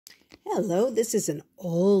Hello, this is an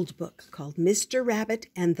old book called Mr. Rabbit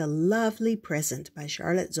and the Lovely Present by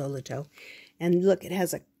Charlotte Zolotow. And look, it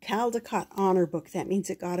has a Caldecott Honor book. That means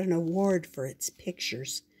it got an award for its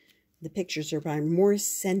pictures. The pictures are by Maurice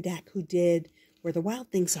Sendak, who did Where the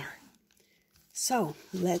Wild Things Are. So,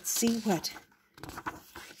 let's see what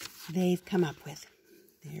they've come up with.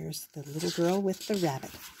 There's the little girl with the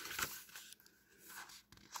rabbit.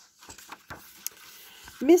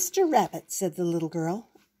 Mr. Rabbit, said the little girl,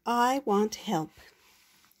 I want help.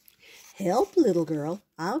 Help, little girl?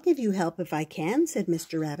 I'll give you help if I can, said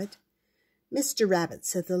Mr. Rabbit. Mr. Rabbit,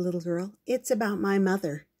 said the little girl, it's about my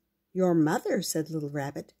mother. Your mother, said Little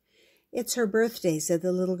Rabbit. It's her birthday, said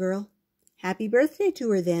the little girl. Happy birthday to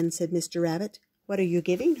her then, said Mr. Rabbit. What are you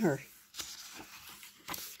giving her?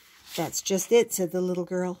 That's just it, said the little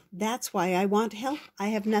girl. That's why I want help. I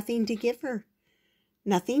have nothing to give her.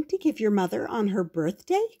 Nothing to give your mother on her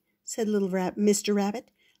birthday? Said Mr. Rabbit.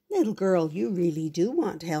 Little girl, you really do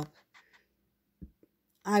want help.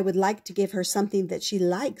 I would like to give her something that she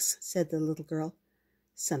likes, said the little girl.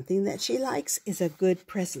 Something that she likes is a good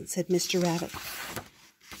present, said Mr. Rabbit.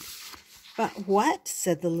 But what?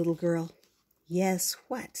 Said the little girl. Yes,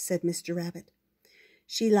 what? Said Mr. Rabbit.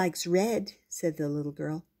 She likes red, said the little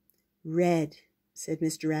girl. Red, said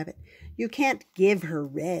Mr. Rabbit. You can't give her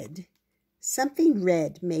red. Something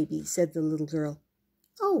red, maybe, said the little girl.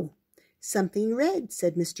 Oh, something red,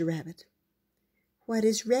 said Mr. Rabbit. What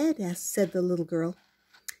is red? Said the little girl.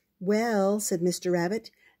 Well, said Mr.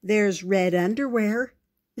 Rabbit, there's red underwear.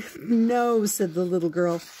 No, said the little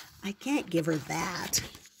girl, I can't give her that.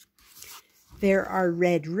 There are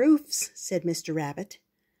red roofs, said Mr. Rabbit.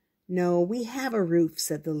 No, we have a roof,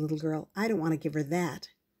 said the little girl. I don't want to give her that.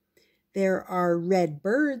 There are red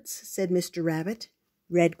birds, said Mr. Rabbit.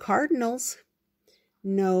 Red cardinals.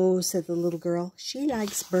 No, said the little girl. She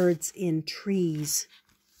likes birds in trees.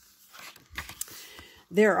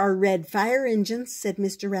 There are red fire engines, said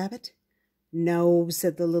Mr. Rabbit. No,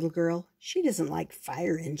 said the little girl. She doesn't like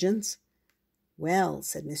fire engines. Well,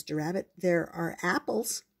 said Mr. Rabbit, there are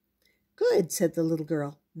apples. Good, said the little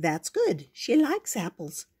girl. That's good. She likes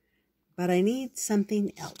apples. But I need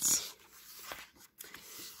something else.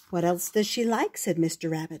 What else does she like? Said Mr.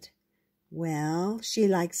 Rabbit. Well, she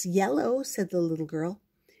likes yellow, said the little girl.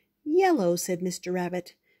 Yellow, said Mr.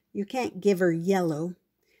 Rabbit. You can't give her yellow.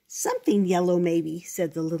 Something yellow, maybe,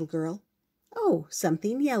 said the little girl. Oh,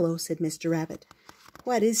 something yellow, said Mr. Rabbit.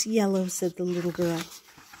 What is yellow? Said the little girl.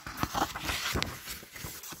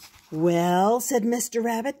 Well, said Mr.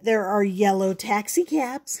 Rabbit, there are yellow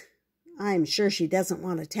taxicabs. I'm sure she doesn't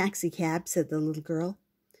want a taxicab, said the little girl.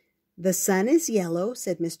 The sun is yellow,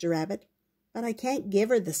 said Mr. Rabbit. But I can't give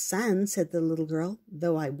her the sun, said the little girl,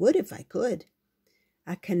 though I would if I could.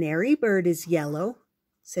 A canary bird is yellow,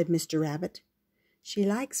 said Mr. Rabbit. She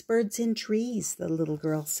likes birds in trees, the little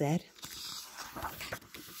girl said.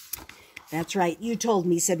 That's right, you told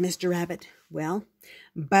me, said Mr. Rabbit. Well,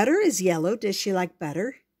 butter is yellow. Does she like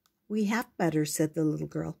butter? We have butter, said the little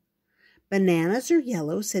girl. Bananas are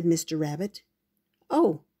yellow, said Mr. Rabbit.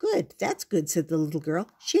 Oh, good, that's good, said the little girl.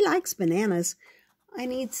 She likes bananas. I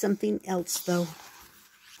need something else, though.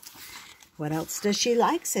 What else does she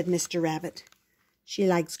like? Said Mr. Rabbit. She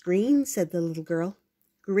likes green, said the little girl.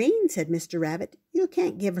 Green, said Mr. Rabbit. You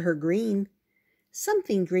can't give her green.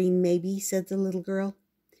 Something green, maybe, said the little girl.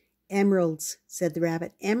 Emeralds, said the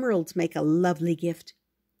rabbit. Emeralds make a lovely gift.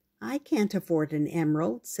 I can't afford an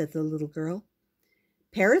emerald, said the little girl.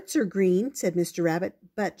 Parrots are green, said Mr. Rabbit,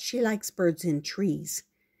 but she likes birds in trees.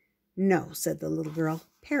 No, said the little girl.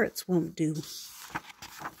 Parrots won't do.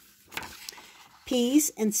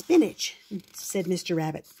 Peas and spinach, said Mr.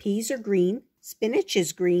 Rabbit. Peas are green. Spinach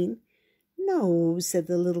is green. No, said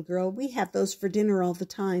the little girl. We have those for dinner all the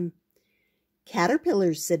time.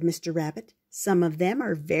 Caterpillars, said Mr. Rabbit. Some of them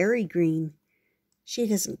are very green. She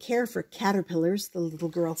doesn't care for caterpillars, the little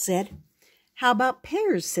girl said. How about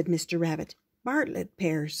pears, said Mr. Rabbit. Bartlett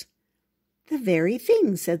pears. The very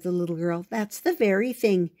thing, said the little girl. That's the very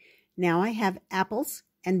thing. Now I have apples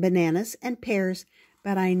and bananas and pears,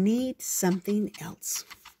 but I need something else.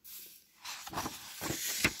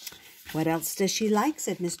 What else does she like?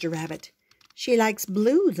 Said Mr. Rabbit. She likes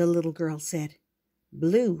blue, the little girl said.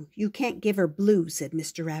 Blue. You can't give her blue, said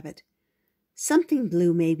Mr. Rabbit. Something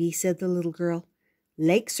blue, maybe, said the little girl.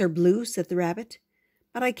 Lakes are blue, said the rabbit.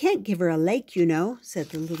 But I can't give her a lake, you know, said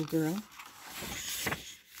the little girl.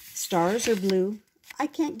 Stars are blue. I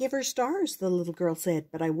can't give her stars, the little girl said,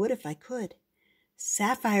 but I would if I could.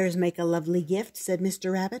 Sapphires make a lovely gift, said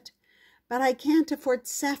Mr. Rabbit. But I can't afford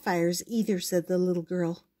sapphires either, said the little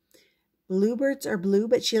girl. Bluebirds are blue,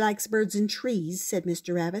 but she likes birds in trees, said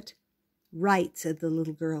Mr. Rabbit. Right, said the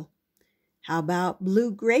little girl. How about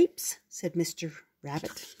blue grapes? Said Mr.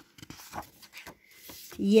 Rabbit.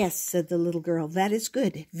 Yes, said the little girl, that is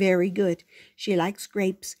good, very good. She likes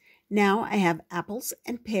grapes. Now I have apples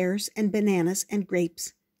and pears and bananas and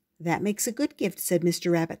grapes. That makes a good gift, said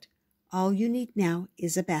Mr. Rabbit. All you need now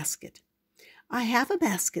is a basket. I have a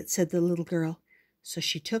basket, said the little girl. So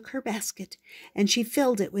she took her basket, and she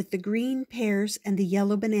filled it with the green pears and the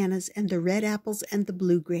yellow bananas and the red apples and the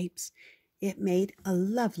blue grapes. It made a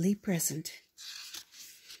lovely present.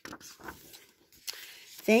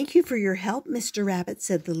 Thank you for your help, Mr. Rabbit,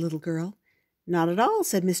 said the little girl. Not at all,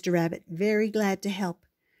 said Mr. Rabbit, very glad to help.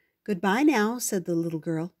 Goodbye now, said the little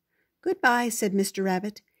girl. Goodbye, said Mr.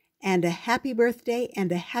 Rabbit, and a happy birthday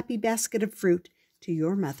and a happy basket of fruit to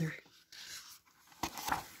your mother.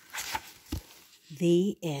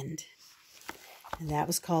 The end. And that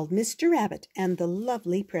was called Mr. Rabbit and the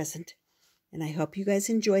Lovely Present. And I hope you guys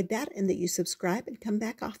enjoyed that and that you subscribe and come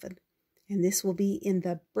back often. And this will be in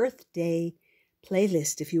the birthday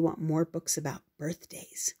playlist if you want more books about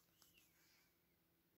birthdays.